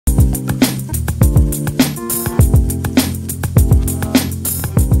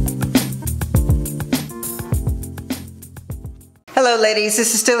Hello ladies,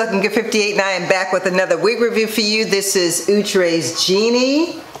 this is Still Looking Good 58 and I am back with another wig review for you. This is Outre's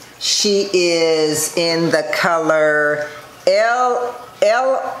Jeannie. She is in the color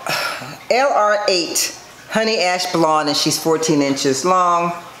LR8 Honey Ash Blonde and she's 14 inches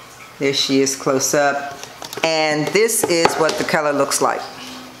long. There she is close up. And this is what the color looks like.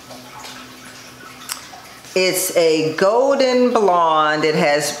 It's a golden blonde. It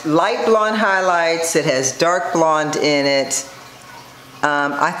has light blonde highlights. It has dark blonde in it.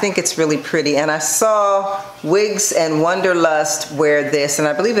 I think it's really pretty, and I saw Wigs and Wanderlust wear this, and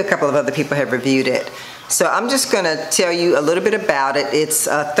I believe a couple of other people have reviewed it. So I'm just going to tell you a little bit about it. It's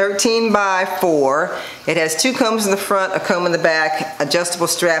 13 by 4. It has 2 combs in the front, a comb in the back, adjustable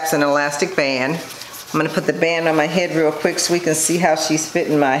straps, and an elastic band. I'm going to put the band on my head real quick so we can see how she's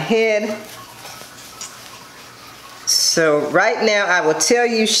fitting my head. So right now I will tell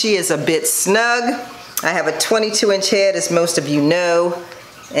you she is a bit snug. I have a 22-inch head, as most of you know,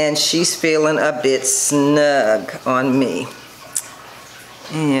 and she's feeling a bit snug on me.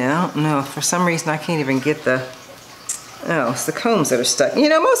 Yeah, I don't know, for some reason I can't even get the, oh, it's the combs that are stuck. You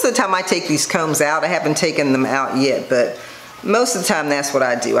know, most of the time I take these combs out. I haven't taken them out yet, but most of the time that's what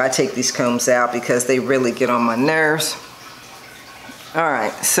I do. I take these combs out because they really get on my nerves. All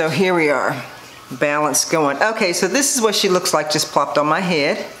right, so here we are. Balance going. Okay, so this is what she looks like just plopped on my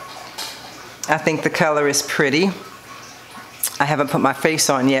head. I think the color is pretty. I haven't put my face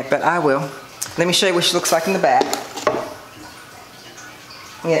on yet, but I will. Let me show you what she looks like in the back.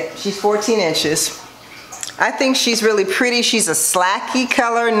 Yeah, she's 14 inches. I think she's really pretty. She's a slacky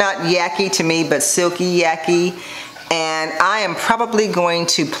color, not yucky to me, but silky yucky. And I am probably going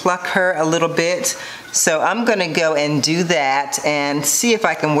to pluck her a little bit. So I'm gonna go and do that and see if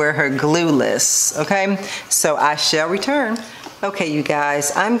I can wear her glueless, okay? So I shall return. Okay, you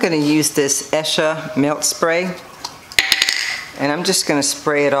guys, I'm gonna use this Esha Melt Spray. And I'm just gonna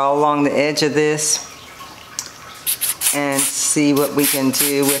spray it all along the edge of this and see what we can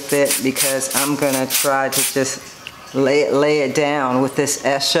do with it, because I'm gonna try to just lay it down with this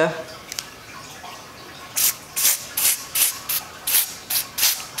Esha.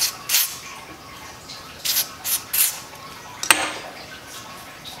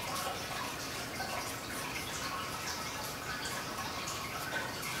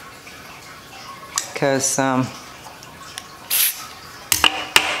 Because I'm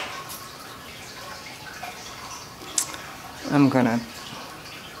gonna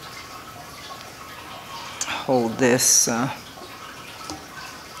hold this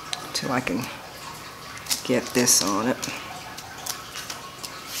till I can get this on it.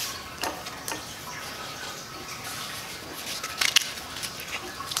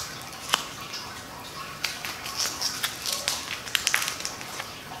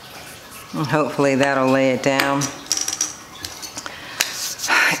 And hopefully that'll lay it down.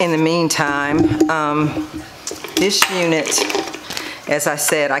 In the meantime, this unit, as I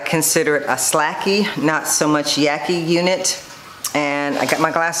said, I consider it a slacky, not so much yucky unit. And I got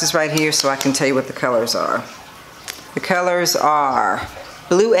my glasses right here so I can tell you what the colors are. The colors are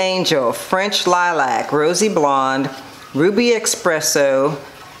Blue Angel, French Lilac, Rosy Blonde, Ruby Espresso,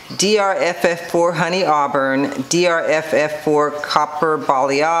 DRFF4 Honey Auburn, DRFF4 Copper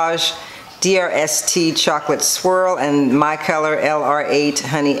Balayage, DRST Chocolate Swirl, and my color LR8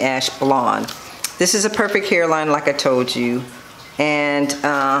 Honey Ash Blonde. This is a perfect hairline, like I told you, and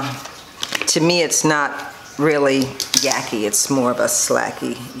to me it's not really yucky. It's more of a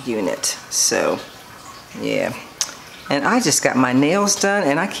slacky unit. So yeah, and I just got my nails done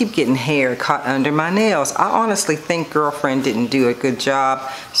and I keep getting hair caught under my nails. I honestly think girlfriend didn't do a good job,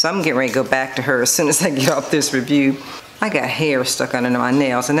 so I'm getting ready to go back to her as soon as I get off this review. I got hair stuck under my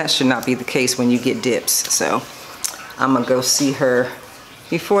nails, and that should not be the case when you get dips. So I'm gonna go see her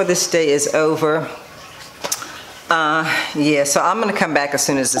before this day is over. Yeah, so I'm gonna come back as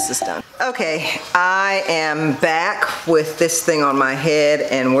soon as this is done. Okay, I am back with this thing on my head,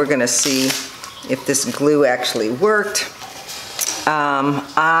 and we're gonna see if this glue actually worked.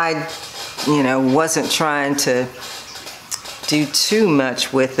 I, you know, wasn't trying to do too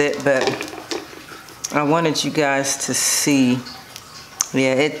much with it, but I wanted you guys to see.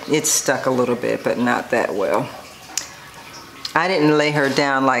 Yeah, it stuck a little bit, but not that well. I didn't lay her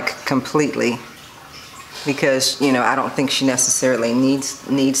down like completely because, you know, I don't think she necessarily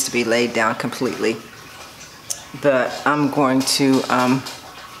needs to be laid down completely. But I'm going to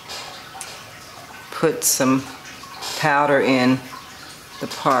put some powder in the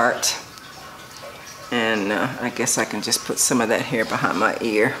part, and I guess I can just put some of that here behind my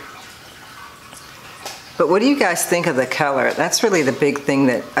ear. But what do you guys think of the color? That's really the big thing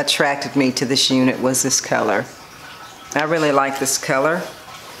that attracted me to this unit, was this color. I really like this color.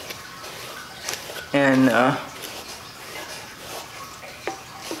 And I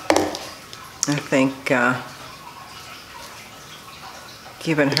think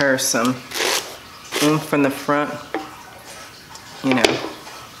giving her some oomph from the front, you know,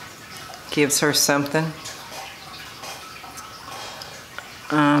 gives her something.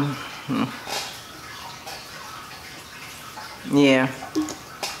 Yeah.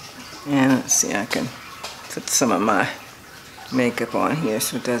 And let's see, I can put some of my makeup on here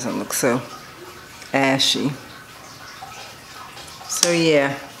so it doesn't look so ashy. So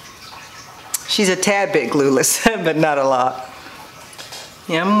yeah, she's a tad bit glueless, but not a lot.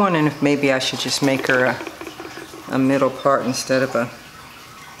 Yeah, I'm wondering if maybe I should just make her a middle part instead of a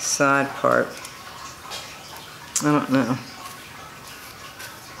side part. I don't know.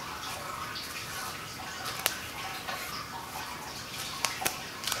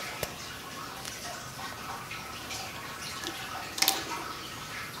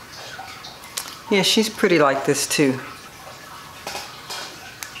 Yeah, she's pretty like this too.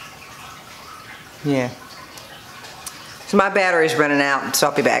 Yeah. So my battery's running out, so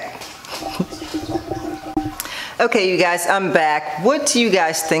I'll be back. Okay, you guys, I'm back. What do you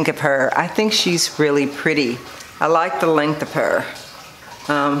guys think of her? I think she's really pretty. I like the length of her.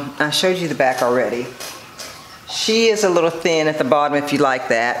 I showed you the back already. She is a little thin at the bottom if you like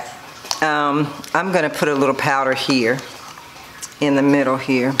that. I'm gonna put a little powder here in the middle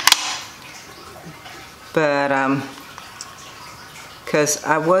here. But because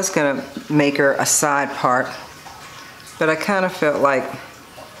I was gonna make her a side part, but I kind of felt like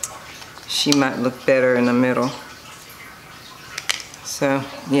she might look better in the middle. So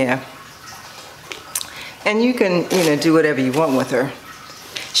yeah, and you can, you know, do whatever you want with her.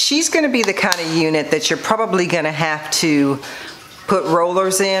 She's gonna be the kind of unit that you're probably gonna have to put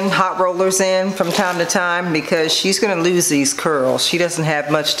rollers in, hot rollers in from time to time, because she's gonna lose these curls. She doesn't have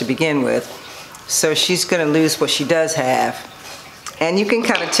much to begin with. So she's going to lose what she does have. And you can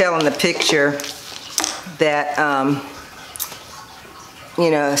kind of tell in the picture that,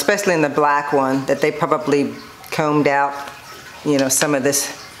 you know, especially in the black one, that they probably combed out, you know, some of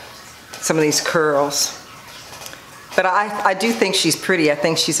these curls. But I do think she's pretty. I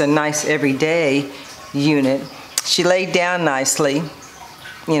think she's a nice everyday unit. She laid down nicely.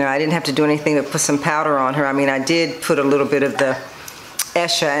 You know, I didn't have to do anything to put some powder on her. I mean, I did put a little bit of the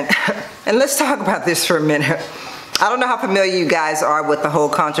Esha, and let's talk about this for a minute. I don't know how familiar you guys are with the whole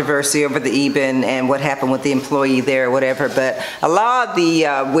controversy over the Eben and what happened with the employee there or whatever, but a lot of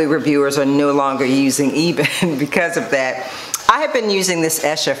the wig reviewers are no longer using Eben because of that. I have been using this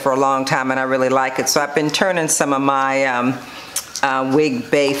Esha for a long time and I really like it, so I've been turning some of my Wig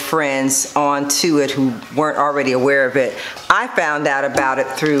Bay friends onto it who weren't already aware of it. I found out about it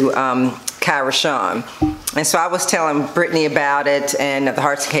through Kyra Sean. And so I was telling Brittany about it, and at the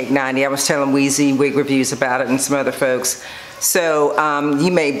Hearts Cake 90, I was telling Wheezy Wig Reviews about it and some other folks. So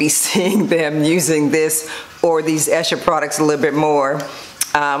you may be seeing them using this or these Esha products a little bit more,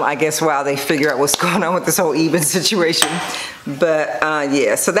 I guess, while they figure out what's going on with this whole Eben situation. But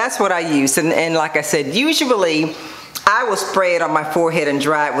yeah, so that's what I use. And like I said, usually I will spray it on my forehead and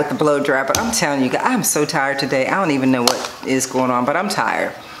dry it with the blow dryer, but I'm telling you guys, I'm so tired today. I don't even know what is going on, but I'm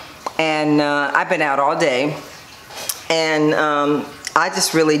tired. And I've been out all day, and I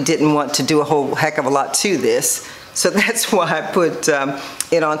just really didn't want to do a whole heck of a lot to this, so that's why I put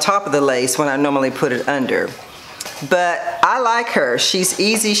it on top of the lace when I normally put it under. But I like her. She's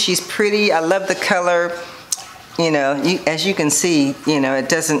easy, she's pretty, I love the color. You know, as you can see, you know,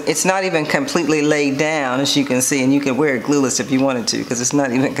 it's not even completely laid down, as you can see, and you can wear it glueless if you wanted to, because it's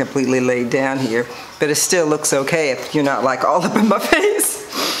not even completely laid down here, but it still looks okay if you're not like all up in my face.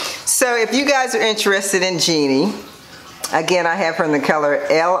 So if you guys are interested in Jeannie, again, I have her in the color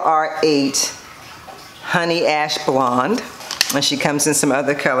LR8 Honey Ash Blonde, and she comes in some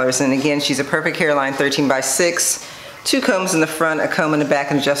other colors. And again, she's a perfect hairline, 13x6, 2 combs in the front, a comb in the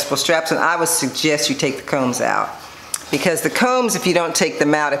back, and adjustable straps. And I would suggest you take the combs out, because the combs, if you don't take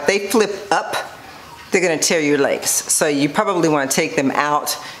them out, if they flip up, they're going to tear your lace. So you probably want to take them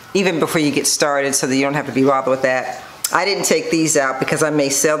out even before you get started, so that you don't have to be bothered with that. I didn't take these out because I may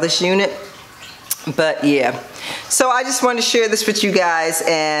sell this unit, but yeah. So I just wanted to share this with you guys,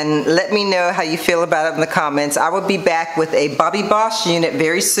 and let me know how you feel about it in the comments. I will be back with a Bobbi Bosch unit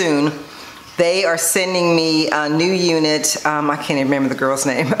very soon. They are sending me a new unit. I can't even remember the girl's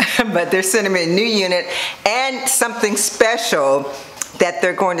name, but they're sending me a new unit and something special that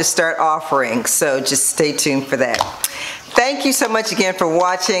they're going to start offering. So just stay tuned for that. Thank you so much again for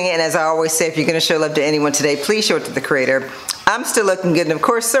watching, and as I always say, if you're going to show love to anyone today, please show it to the creator. I'm still looking good, and of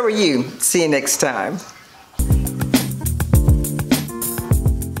course, so are you. See you next time.